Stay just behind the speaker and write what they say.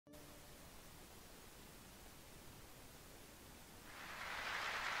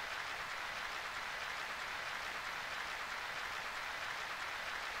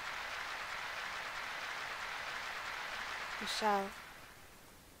Michelle.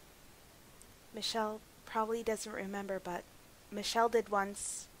 Michelle probably doesn't remember, but Michelle did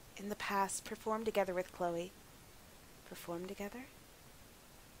once, in the past, perform together with Cloé. Perform together?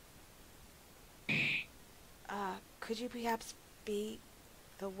 Could you perhaps be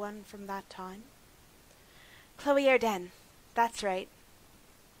the one from that time? Cloé Arden. That's right.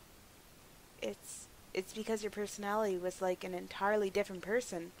 It's because your personality was like an entirely different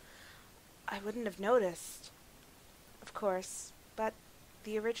person. I wouldn't have noticed. Of course, but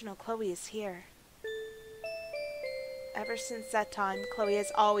the original Cloé is here. Ever since that time, Cloé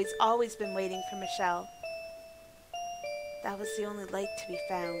has always been waiting for Michelle. That was the only light to be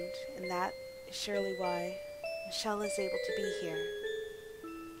found, and that is surely why Michelle is able to be here.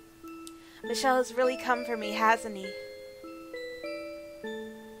 Michelle has really come for me, hasn't he?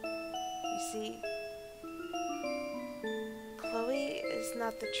 You see, Cloé is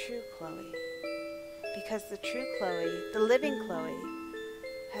not the true Cloé, because the true Cloé, the living Cloé,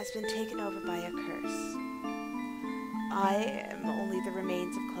 has been taken over by a curse. I am only the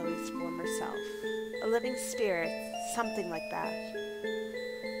remains of Chloe's former self. A living spirit, something like that.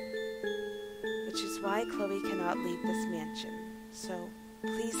 Which is why Cloé cannot leave this mansion. So,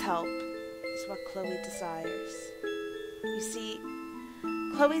 please help, is what Cloé desires. You see,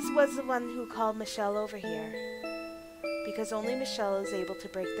 Chloe was the one who called Michelle over here. Because only Michelle is able to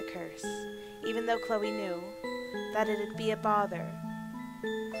break the curse. Even though Cloé knew that it'd be a bother.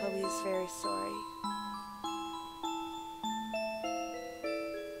 Cloé is very sorry.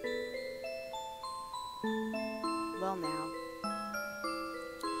 Well now,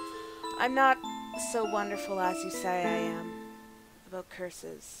 I'm not so wonderful as you say I am about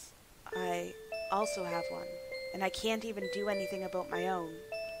curses. I also have one, and I can't even do anything about my own.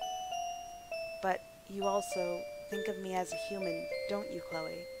 But you also think of me as a human, don't you,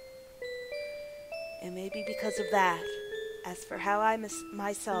 Cloé? And maybe because of that, as for how I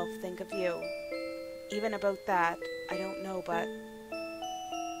myself think of you, even about that, I don't know, but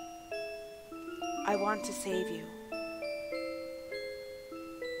I want to save you.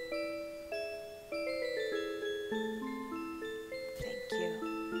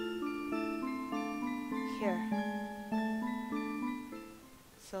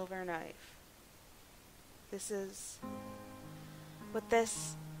 Silver knife. This is... With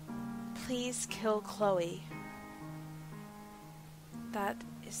this, please kill Cloé. That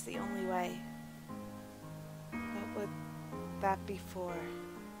is the only way. What would that be for?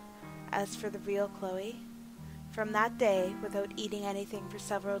 As for the real Cloé, from that day, without eating anything for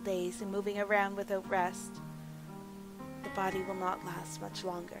several days and moving around without rest, the body will not last much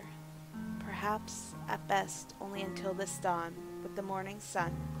longer. Perhaps, at best, only until this dawn. With the morning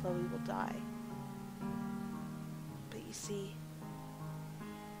sun, Cloé will die. But you see,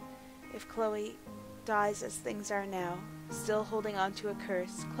 if Cloé dies as things are now, still holding on to a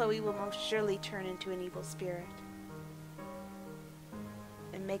curse, Cloé will most surely turn into an evil spirit.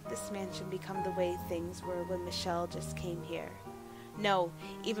 And make this mansion become the way things were when Michelle just came here. No,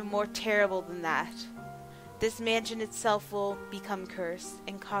 even more terrible than that. This mansion itself will become cursed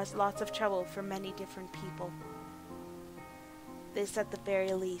and cause lots of trouble for many different people. This, at the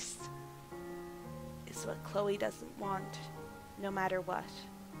very least, is what Cloé doesn't want, no matter what.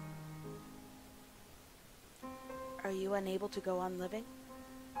 Are you unable to go on living?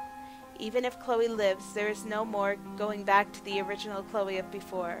 Even if Cloé lives, there is no more going back to the original Cloé of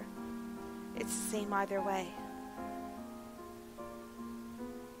before. It's the same either way.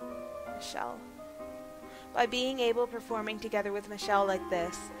 Michelle. By being able performing together with Michelle like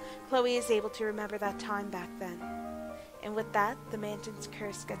this, Cloé is able to remember that time back then. And with that, the mansion's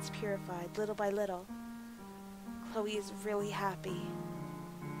curse gets purified little by little. Cloé is really happy.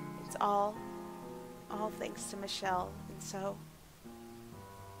 It's all thanks to Michelle, and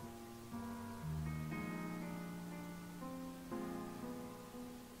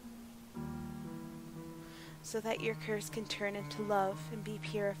so that your curse can turn into love and be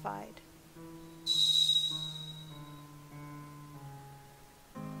purified.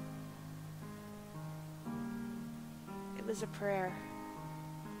 It was a prayer.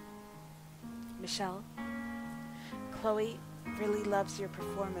 Michelle, Cloé really loves your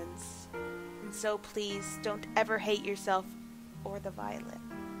performance, and so please don't ever hate yourself or the violin.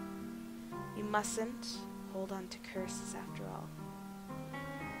 You mustn't hold on to curses after all.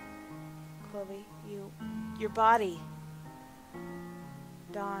 Cloé, your body.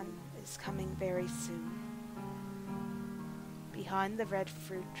 Dawn is coming very soon. Behind the red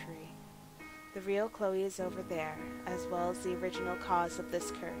fruit tree. The real Cloé is over there, as well as the original cause of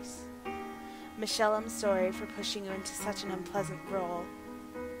this curse. Michelle, I'm sorry for pushing you into such an unpleasant role.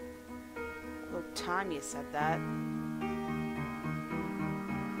 About time you said that.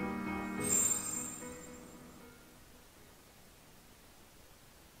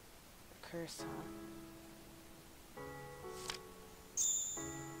 curse,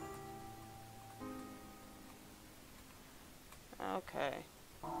 huh? Okay.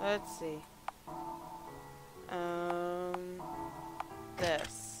 Let's see.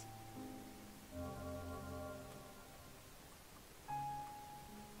 This.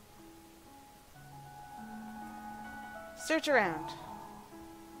 Search around.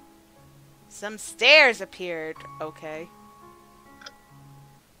 Some stairs appeared. Okay.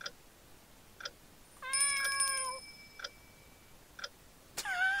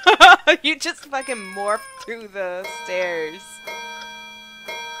 You just fucking morphed through the stairs.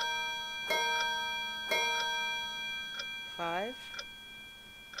 5.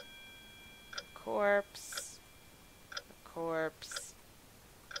 Corpse. Corpse.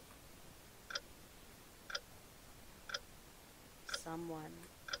 Someone.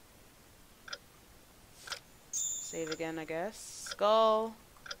 Save again, I guess. Skull.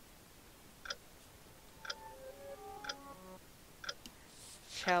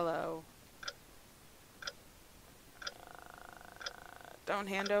 Cello. Don't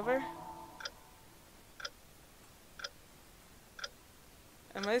hand over.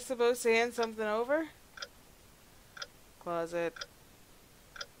 Am I supposed to hand something over? Closet.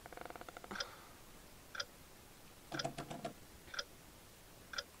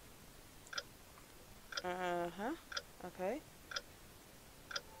 Uh-huh. Okay.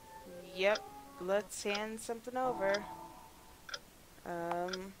 Yep. Let's hand something over.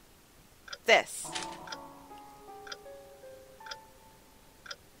 This.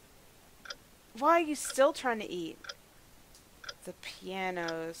 Why are you still trying to eat? The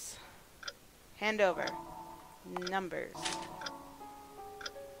pianos. Hand over. Numbers.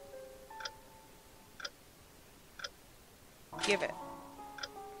 Give it.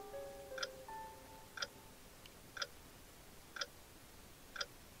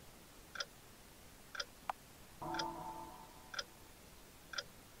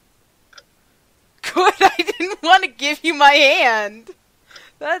 Good, I didn't want to give you my hand.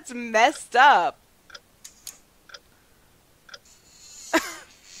 That's messed up.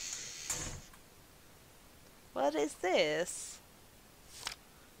 What is this?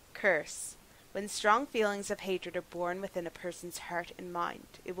 Curse. When strong feelings of hatred are born within a person's heart and mind,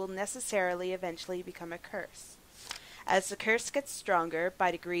 it will necessarily eventually become a curse. As the curse gets stronger,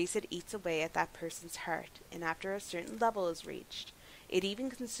 by degrees it eats away at that person's heart, and after a certain level is reached, it even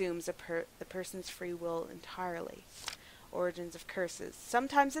consumes the person's free will entirely. Origins of curses.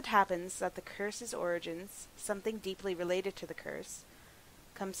 Sometimes it happens that the curse's origins, something deeply related to the curse,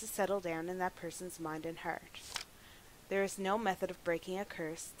 comes to settle down in that person's mind and heart. There is no method of breaking a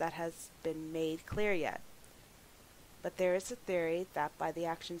curse that has been made clear yet, but there is a theory that by the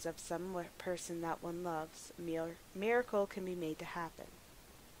actions of some person that one loves, a miracle can be made to happen.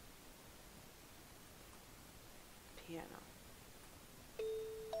 Piano.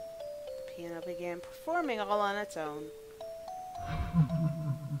 The piano began performing all on its own.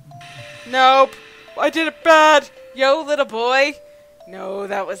 Nope! I did it bad! Yo, little boy! No,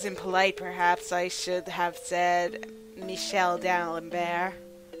 that was impolite, perhaps. I should have said Michel d'Alembert.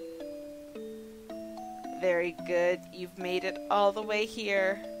 Very good. You've made it all the way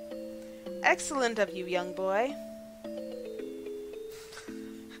here. Excellent of you, young boy.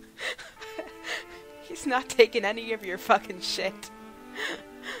 He's not taking any of your fucking shit.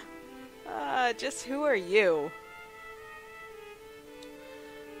 Just who are you?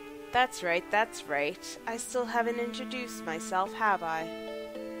 That's right, that's right. I still haven't introduced myself, have I?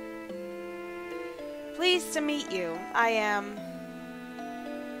 Pleased to meet you. I am...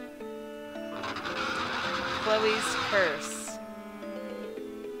 Chloe's curse.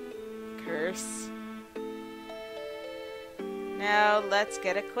 Curse. Now, let's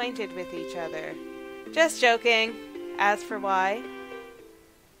get acquainted with each other. Just joking. As for why,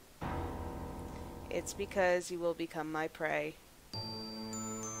 it's because you will become my prey.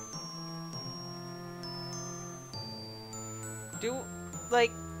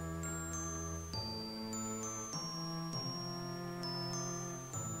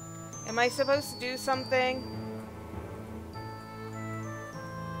 Am I supposed to do something?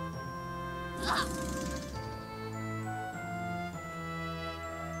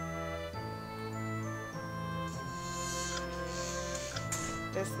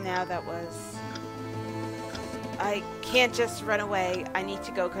 Just now that was... I can't just run away. I need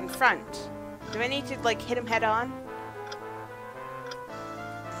to go confront. Do I need to, like, hit him head on?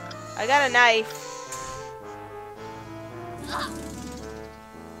 I got a knife.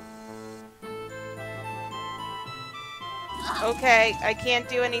 Okay, I can't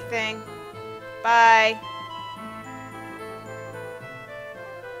do anything. Bye.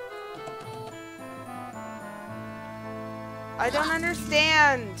 I don't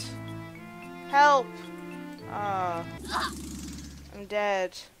understand. Help. I'm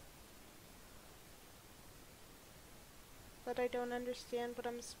dead. But I don't understand what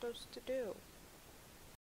I'm supposed to do.